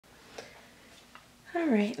All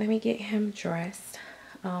right, let me get him dressed.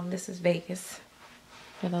 This is Vegas,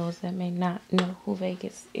 for those that may not know who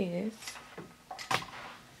Vegas is.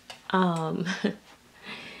 It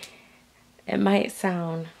might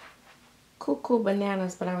sound cuckoo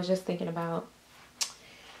bananas, but I was just thinking about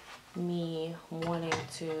me wanting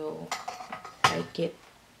to like get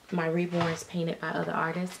my reborns painted by other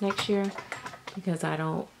artists next year, because I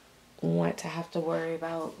don't want to have to worry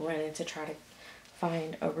about running to try to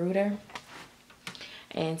find a rooter.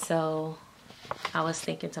 And so I was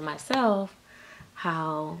thinking to myself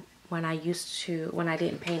how when I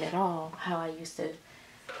didn't paint at all, how I used to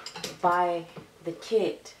buy the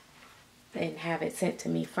kit and have it sent to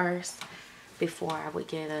me first before I would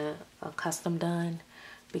get a custom done,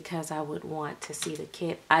 because I would want to see the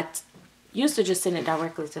kit. I used to just send it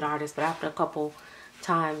directly to the artist, but after a couple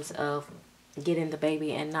times of getting the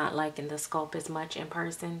baby and not liking the sculpt as much in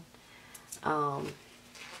person, I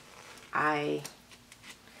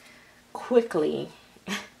quickly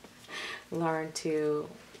learned to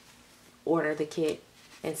order the kit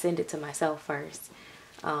and send it to myself first.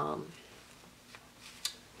 And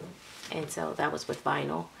so that was with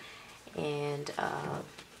vinyl, and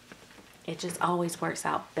it just always works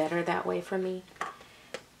out better that way for me,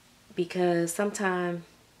 because sometimes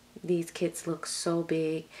these kits look so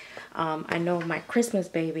big. I know my Christmas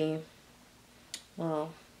baby, well,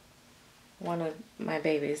 one of my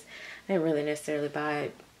babies, I didn't really necessarily buy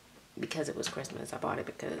it because it was Christmas. I bought it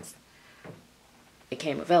because it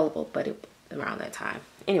came available, but it around that time.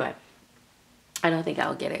 Anyway, I don't think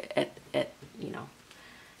I'll get it at you know,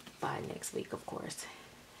 by next week, of course.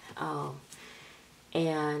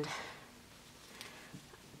 And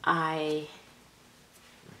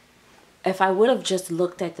if I would have just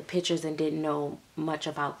looked at the pictures and didn't know much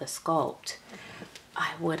about the sculpt,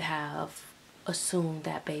 I would have assumed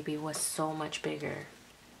that baby was so much bigger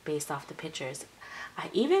based off the pictures. I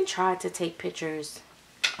even tried to take pictures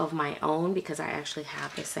of my own, because I actually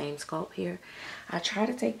have the same sculpt here. I tried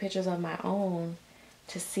to take pictures of my own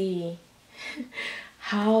to see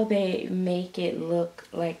how they make it look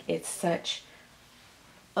like it's such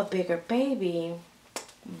a bigger baby,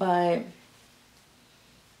 but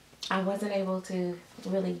I wasn't able to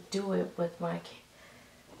really do it with my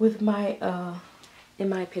in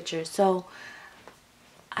my pictures. So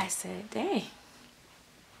I said, dang.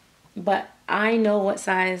 But I know what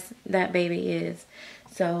size that baby is,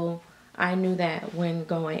 so I knew that when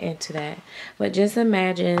going into that. But just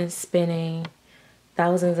imagine spending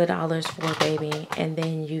thousands of dollars for a baby, and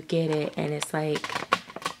then you get it and it's like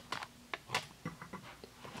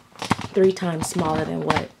 3 times smaller than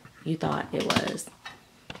what you thought it was.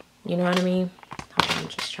 You know what I mean? I'm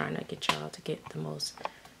just trying to get y'all to get the most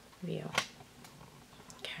view.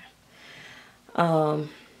 Okay.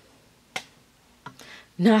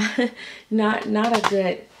 Not a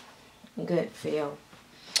good feel.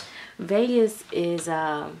 Vegas is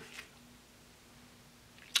oh,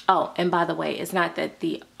 and by the way, it's not that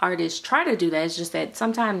the artists try to do that. It's just that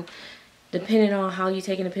sometimes, depending on how you're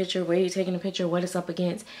taking a picture, where you're taking a picture, what it's up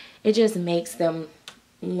against, it just makes them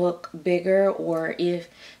look bigger. Or if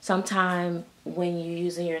sometime when you're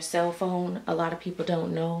using your cell phone, a lot of people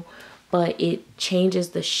don't know, but it changes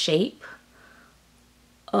the shape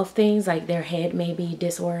of things. Like their head may be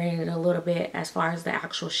disoriented a little bit as far as the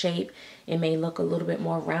actual shape. It may look a little bit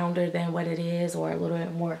more rounder than what it is, or a little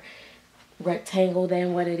bit more rectangle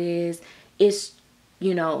than what it is. It's,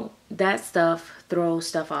 you know, that stuff throws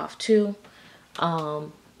stuff off too,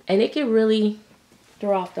 and it can really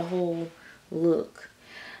throw off the whole look.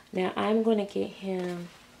 Now I'm gonna get him,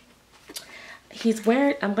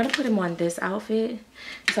 I'm gonna put him on this outfit.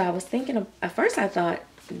 So I was thinking at first I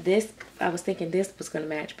was thinking this was gonna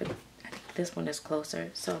match, but I think this one is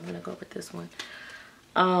closer, so I'm gonna go with this one.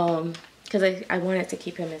 Because I wanted to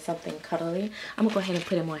keep him in something cuddly. I'm gonna go ahead and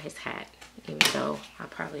put him on his hat, even though I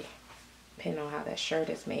probably, depending on how that shirt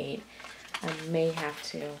is made, I may have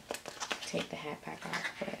to take the hat back off,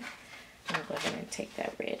 but I'm gonna go ahead and take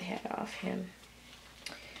that red hat off him.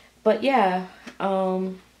 But yeah,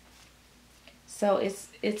 so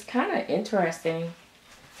it's kind of interesting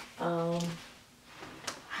how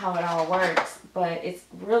it all works, but it's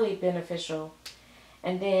really beneficial.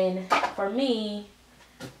 And then for me,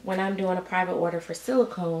 when I'm doing a private order for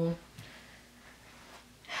silicone,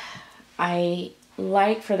 I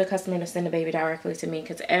like for the customer to send the baby directly to me,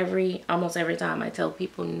 because almost every time I tell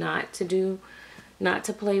people not to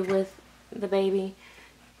play with the baby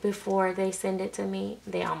before they send it to me,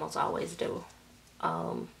 they almost always do.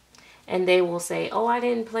 And they will say, oh, I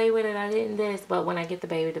didn't play with it, I didn't this, but when I get the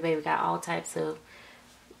baby got all types of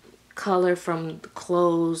color from the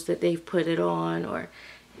clothes that they've put it on, or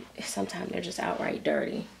sometimes they're just outright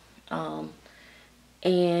dirty.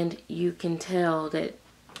 And you can tell that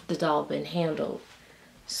the doll been handled.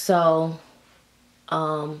 So,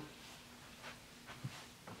 and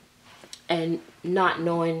not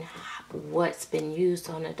knowing what's been used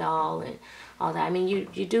on the doll and all that. I mean,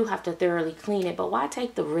 you do have to thoroughly clean it, but why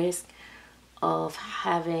take the risk of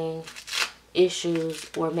having issues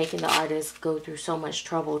or making the artist go through so much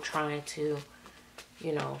trouble trying to,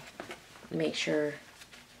 you know, make sure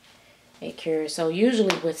it cures. So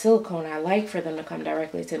usually with silicone, I like for them to come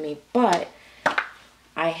directly to me, but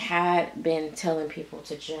I had been telling people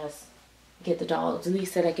to just get the doll, at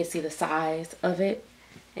least that I could see the size of it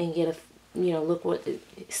and get a, you know,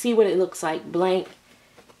 see what it looks like blank.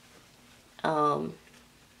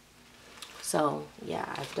 So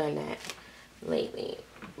yeah, I've done that lately,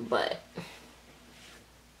 but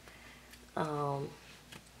oh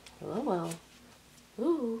well.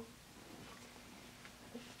 Ooh.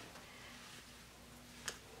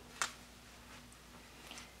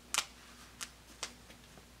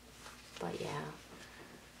 But yeah,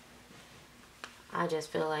 I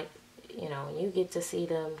just feel like, you know, when you get to see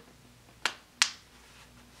them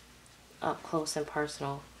up close and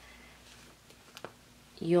personal,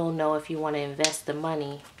 you'll know if you want to invest the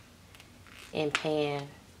money in paying.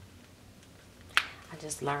 I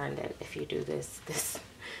just learned that if you do this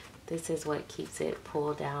is what keeps it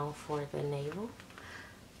pulled down for the navel.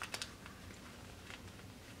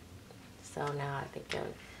 So now I think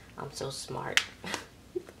I'm so smart.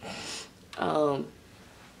 Oh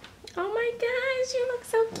my gosh, you look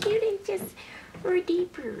so cute and just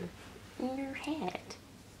deeper in your head.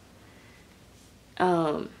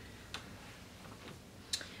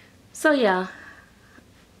 So yeah.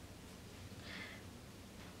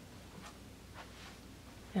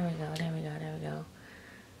 There we go, there we go, there we go.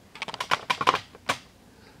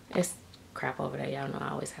 It's crap over there. Y'all know I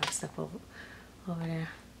always have stuff over there.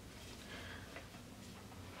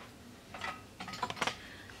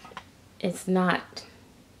 It's not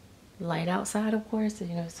light outside, of course. You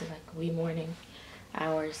know, it's like wee morning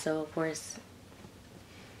hours, so of course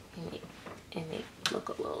it may look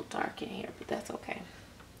a little dark in here, but that's okay.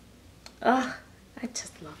 Ugh, I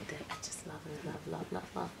just loved it. I just love him.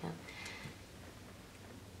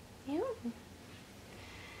 Yeah.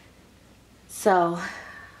 So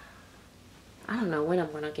I don't know when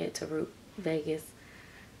I'm gonna get to Vegas.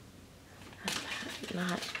 I've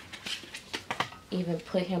not even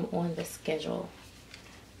put him on the schedule.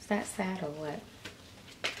 Is that sad or what?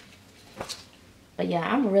 But yeah,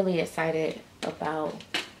 I'm really excited about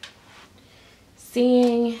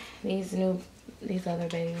seeing these other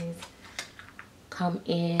babies come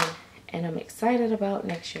in, and I'm excited about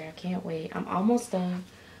next year. I can't wait. I'm almost done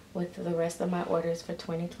with the rest of my orders for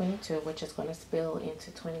 2022, which is going to spill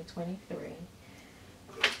into 2023.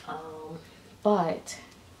 But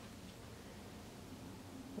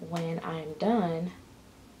when I'm done,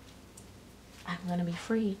 I'm going to be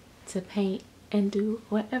free to paint and do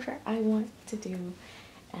whatever I want to do.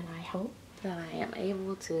 And I hope that I am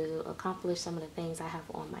able to accomplish some of the things I have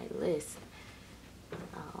on my list.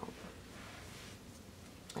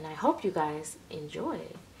 And I hope you guys enjoy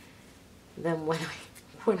them when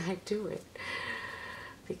I do it.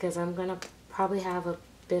 Because I'm going to probably have a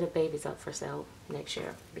bit of babies up for sale next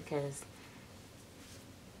year. Because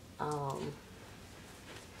I'm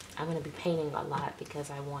going to be painting a lot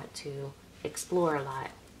because I want to explore a lot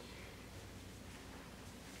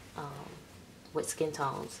with skin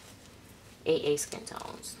tones, AA skin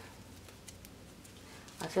tones.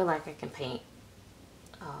 I feel like I can paint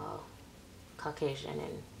Caucasian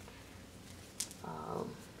and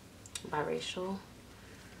biracial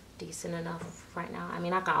decent enough right now. I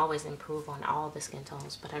mean, I can always improve on all the skin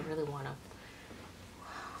tones, but I really want to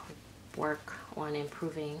work on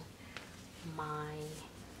improving my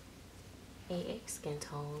AA skin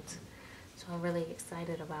tones. So I'm really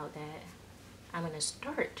excited about that. I'm going to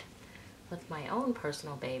start with my own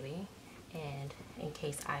personal baby, and in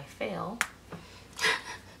case I fail,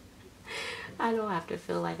 I don't have to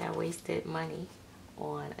feel like I wasted money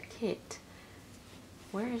on a kit.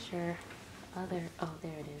 Where is your other? Oh,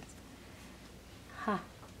 there it is. Huh.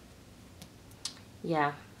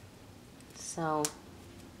 Yeah. So,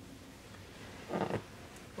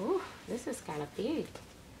 ooh, this is kind of big.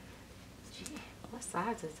 Gee, what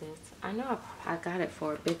size is this? I know I got it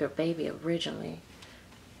for a bigger baby originally,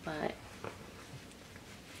 but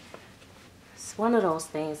it's one of those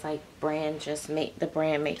things like the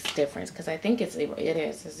brand makes difference, because I think it's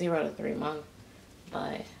 0 to 3 months,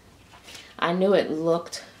 but I knew it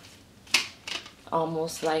looked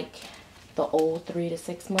almost like the old 3 to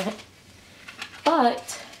 6 month,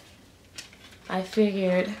 but I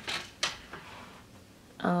figured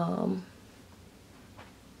the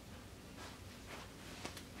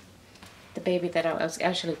baby that I was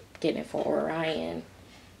actually getting it for Orion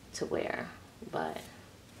to wear, but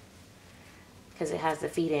because it has the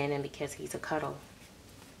feet in and because he's a cuddle,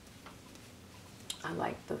 I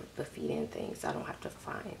like the feet in things. I don't have to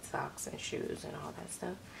find socks and shoes and all that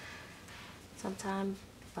stuff sometimes,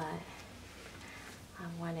 but I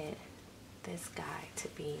wanted this guy to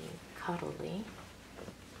be cuddly,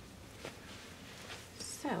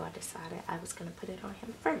 so I decided I was going to put it on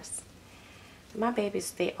him first. My babies,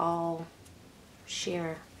 they all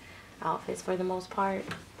share outfits for the most part,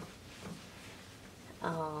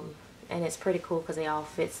 and it's pretty cool because they all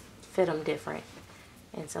fit them different,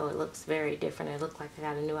 and so it looks very different. It looks like I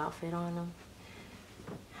got a new outfit on them.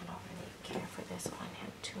 I don't really care for this on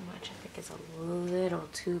him too much. I think it's a little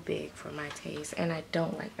too big for my taste, and I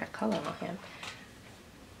don't like that color on him.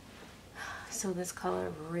 So this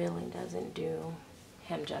color really doesn't do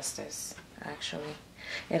him justice, actually.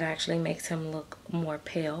 It actually makes him look more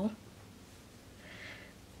pale.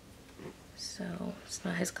 So it's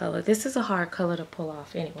not his color. This is a hard color to pull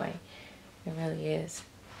off anyway. It really is.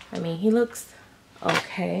 I mean, he looks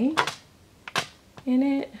okay in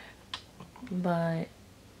it, but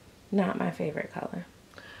not my favorite color.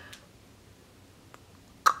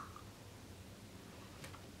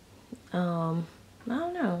 I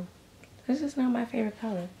don't know. This is not my favorite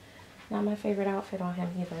color. Not my favorite outfit on him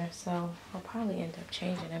either. So I'll probably end up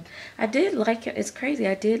changing him. I did like him. It's crazy.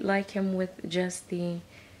 I did like him with just the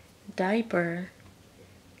diaper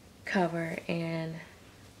cover and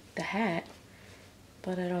the hat,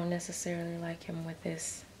 but I don't necessarily like him with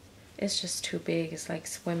this. It's just too big. It's like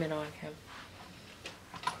swimming on him.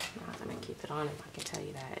 I'm not gonna keep it on him, I can tell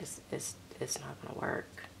you that. It's not gonna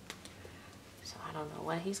work. So I don't know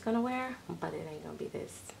what he's gonna wear, but it ain't gonna be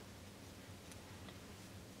this.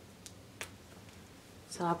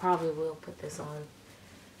 So I probably will put this on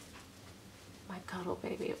my cuddle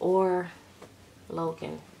baby or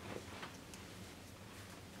Logan.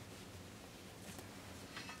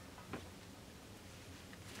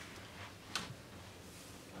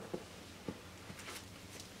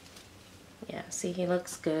 Yeah, see, he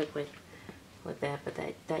looks good with that, but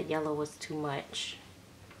that yellow was too much.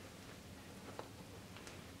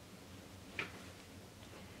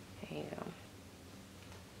 There you go.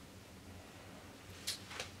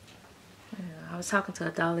 I was talking to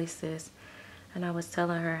a dolly sis, and I was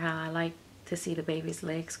telling her how I like to see the baby's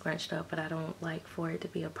legs scrunched up, but I don't like for it to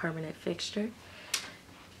be a permanent fixture.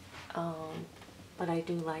 But I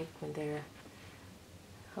do like when they're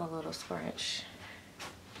a little scrunch.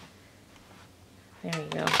 There you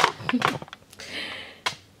go.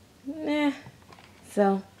 Nah.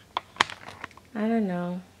 So, I don't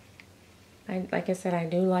know. Like I said, I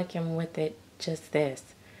do like him with it, just this,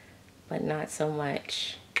 but not so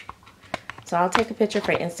much. So I'll take a picture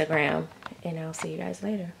for Instagram, and I'll see you guys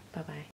later. Bye-bye.